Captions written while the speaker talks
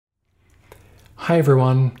Hi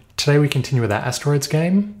everyone, today we continue with our Asteroids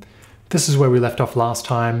game. This is where we left off last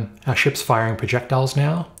time. Our ship's firing projectiles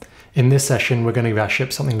now. In this session we're going to give our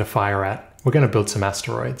ship something to fire at. We're going to build some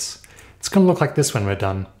asteroids. It's going to look like this when we're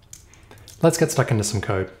done. Let's get stuck into some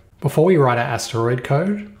code. Before we write our asteroid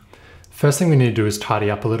code, first thing we need to do is tidy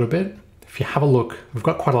up a little bit. If you have a look, we've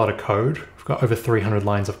got quite a lot of code. We've got over 300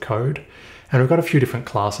 lines of code, and we've got a few different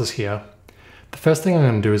classes here. The first thing I'm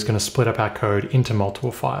going to do is going to split up our code into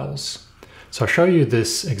multiple files. So I'll show you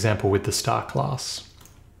this example with the star class.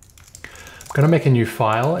 I'm going to make a new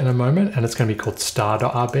file in a moment, and it's going to be called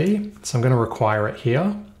star.rb. So I'm going to require it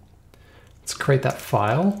here. Let's create that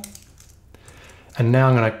file. And now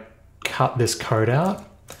I'm going to cut this code out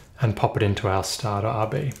and pop it into our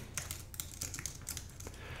star.rb.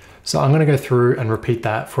 So I'm going to go through and repeat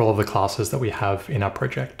that for all of the classes that we have in our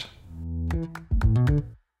project.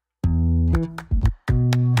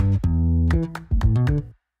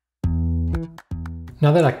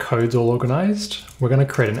 Now that our code's all organized, we're going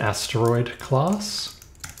to create an asteroid class.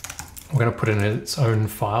 We're going to put it in its own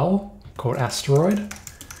file called asteroid.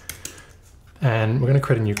 And we're going to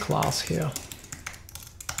create a new class here.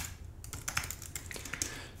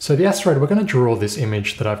 So the asteroid, we're going to draw this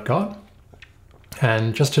image that I've got.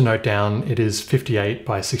 And just to note down, it is 58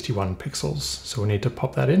 by 61 pixels. So we need to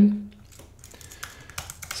pop that in.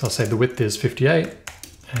 So I'll say the width is 58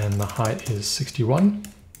 and the height is 61.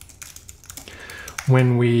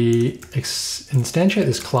 When we instantiate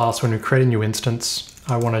this class, when we create a new instance,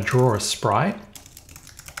 I want to draw a sprite.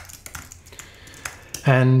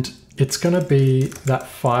 And it's going to be that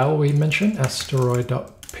file we mentioned,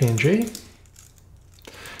 asteroid.png.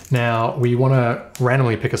 Now we want to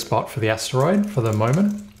randomly pick a spot for the asteroid for the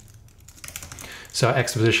moment. So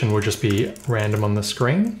X position will just be random on the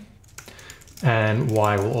screen, and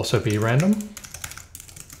Y will also be random.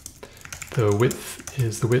 The width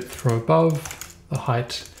is the width from above. The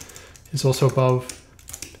height is also above.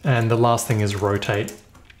 And the last thing is rotate.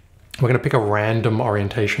 We're going to pick a random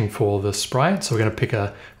orientation for the sprite. So we're going to pick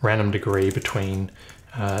a random degree between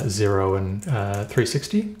 0 and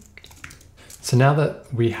 360. So now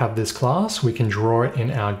that we have this class, we can draw it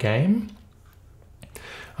in our game.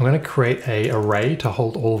 I'm going to create an array to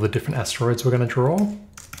hold all the different asteroids we're going to draw.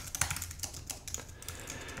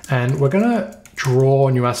 And we're going to draw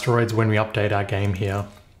new asteroids when we update our game here.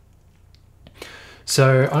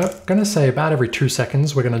 So I'm going to say about every 2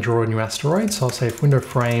 seconds we're going to draw a new asteroid. So I'll say if window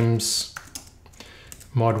frames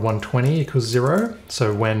mod 120 equals 0.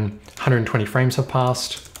 So when 120 frames have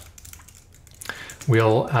passed,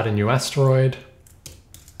 we'll add a new asteroid.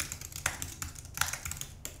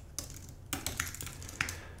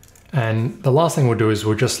 And the last thing we'll do is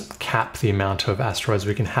we'll just cap the amount of asteroids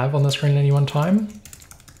we can have on the screen at any one time.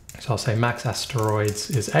 So I'll say max asteroids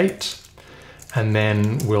is 8. And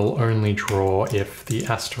then we'll only draw if the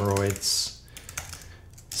asteroid's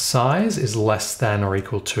size is less than or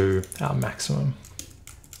equal to our maximum.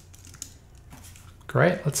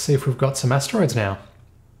 Great, let's see if we've got some asteroids now.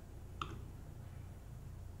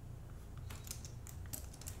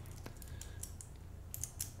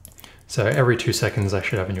 So every 2 seconds I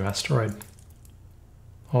should have a new asteroid.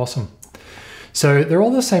 Awesome. So they're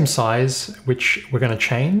all the same size, which we're going to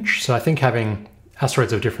change. So I think having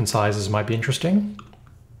asteroids of different sizes might be interesting.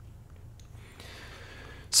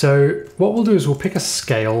 So what we'll do is we'll pick a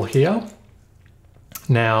scale here.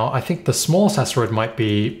 Now, I think the smallest asteroid might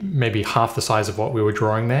be maybe half the size of what we were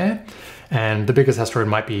drawing there. And the biggest asteroid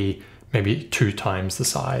might be maybe 2 times the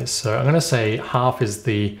size. So I'm going to say half is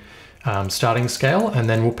the starting scale, and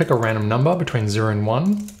then we'll pick a random number between 0 and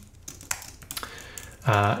 1.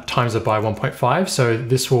 Times it by 1.5. So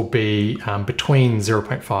this will be between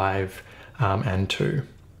 0.5 and 2.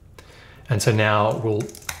 And so now we'll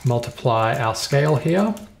multiply our scale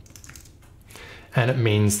here, and it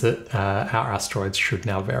means that our asteroids should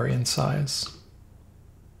now vary in size.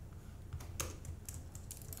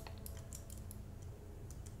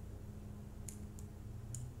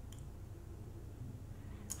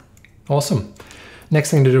 Awesome. Next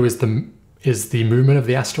thing to do is the movement of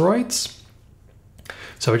the asteroids.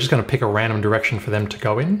 So we're just going to pick a random direction for them to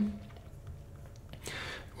go in.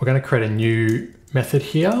 We're going to create a new method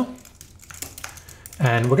here,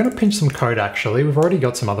 and we're going to pinch some code actually. We've already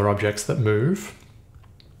got some other objects that move.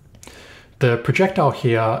 The projectile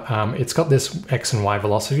here, it's got this X and Y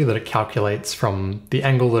velocity that it calculates from the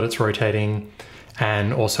angle that it's rotating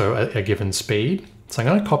and also a given speed. So I'm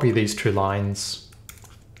going to copy these 2 lines.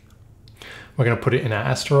 We're going to put it in our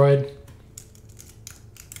asteroid.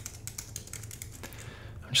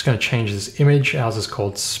 I'm just going to change this image. Ours is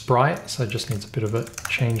called sprite, so it just needs a bit of a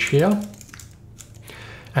change here.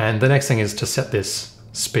 And the next thing is to set this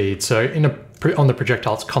speed. So in a on the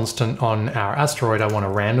projectile's constant on our asteroid, I want a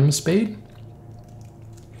random speed.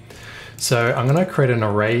 So I'm going to create an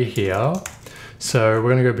array here. So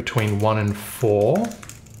we're going to go between 1 and 4.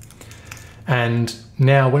 And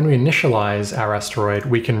now when we initialize our asteroid,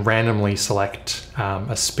 we can randomly select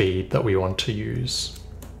a speed that we want to use.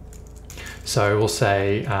 So we'll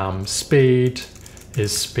say speed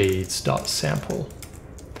is speeds.sample,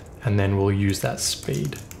 and then we'll use that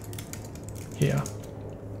speed here.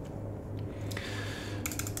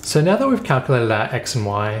 So now that we've calculated our x and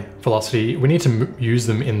y velocity, we need to use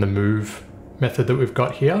them in the move method that we've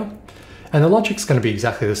got here. And the logic's going to be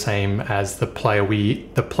exactly the same as the player.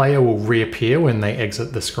 The player will reappear when they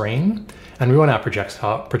exit the screen, and we want our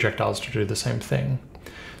projectiles to do the same thing.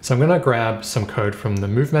 So I'm going to grab some code from the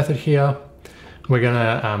move method here. We're going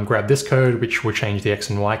to grab this code, which will change the x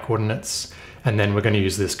and y coordinates, and then we're going to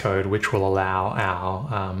use this code, which will allow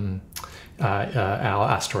our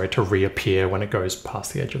asteroid to reappear when it goes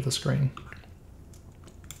past the edge of the screen.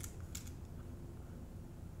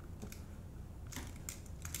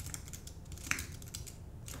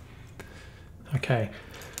 Okay,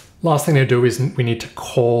 last thing to do is we need to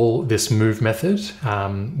call this move method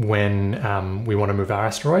when we want to move our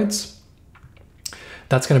asteroids.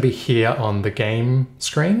 That's going to be here on the game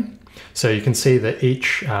screen. So you can see that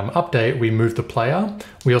each update, we move the player.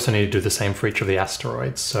 We also need to do the same for each of the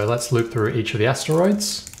asteroids. So let's loop through each of the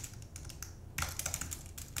asteroids.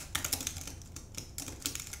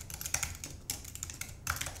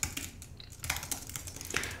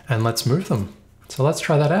 And let's move them. So let's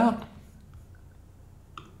try that out.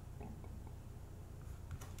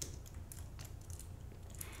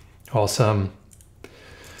 Awesome.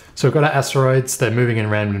 So we've got our asteroids, they're moving in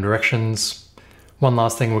random directions. One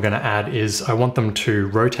last thing we're going to add is I want them to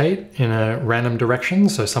rotate in a random direction.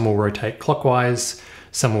 So some will rotate clockwise,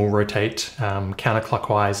 some will rotate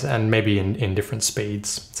counterclockwise, and maybe in different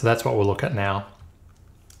speeds. So that's what we'll look at now.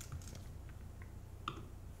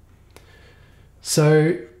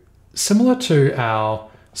 So similar to our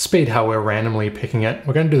speed, how we're randomly picking it,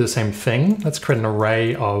 we're going to do the same thing. Let's create an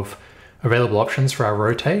array of available options for our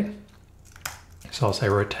rotate. So I'll say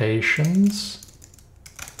rotations.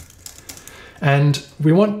 And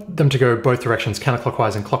we want them to go both directions,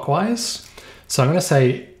 counterclockwise and clockwise. So I'm going to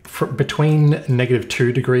say between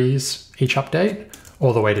 -2 degrees each update,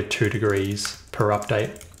 all the way to 2 degrees per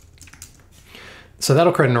update. So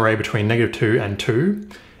that'll create an array between -2 and 2.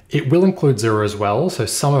 It will include 0 as well. So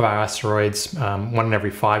some of our asteroids, 1 in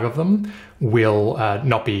every 5 of them, will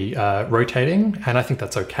not be rotating. And I think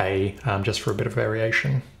that's okay, just for a bit of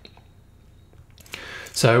variation.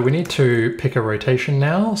 So we need to pick a rotation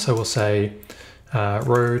now. So we'll say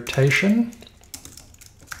rotation.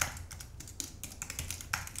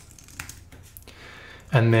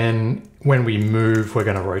 And then when we move, we're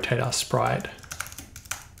going to rotate our sprite.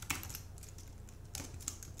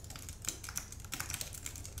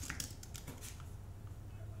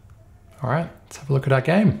 All right, let's have a look at our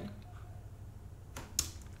game.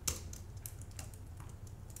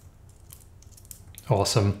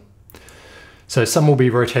 Awesome. So some will be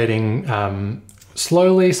rotating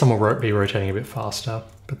slowly, some will be rotating a bit faster,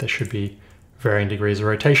 but there should be varying degrees of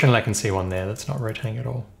rotation. And I can see one there that's not rotating at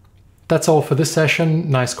all. That's all for this session.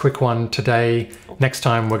 Nice quick one today. Next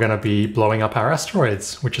time we're going to be blowing up our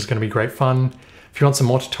asteroids, which is going to be great fun. If you want some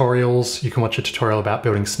more tutorials, you can watch a tutorial about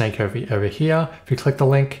building Snake over here if you click the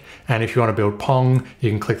link. And if you want to build Pong, you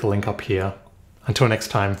can click the link up here. Until next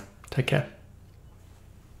time, take care.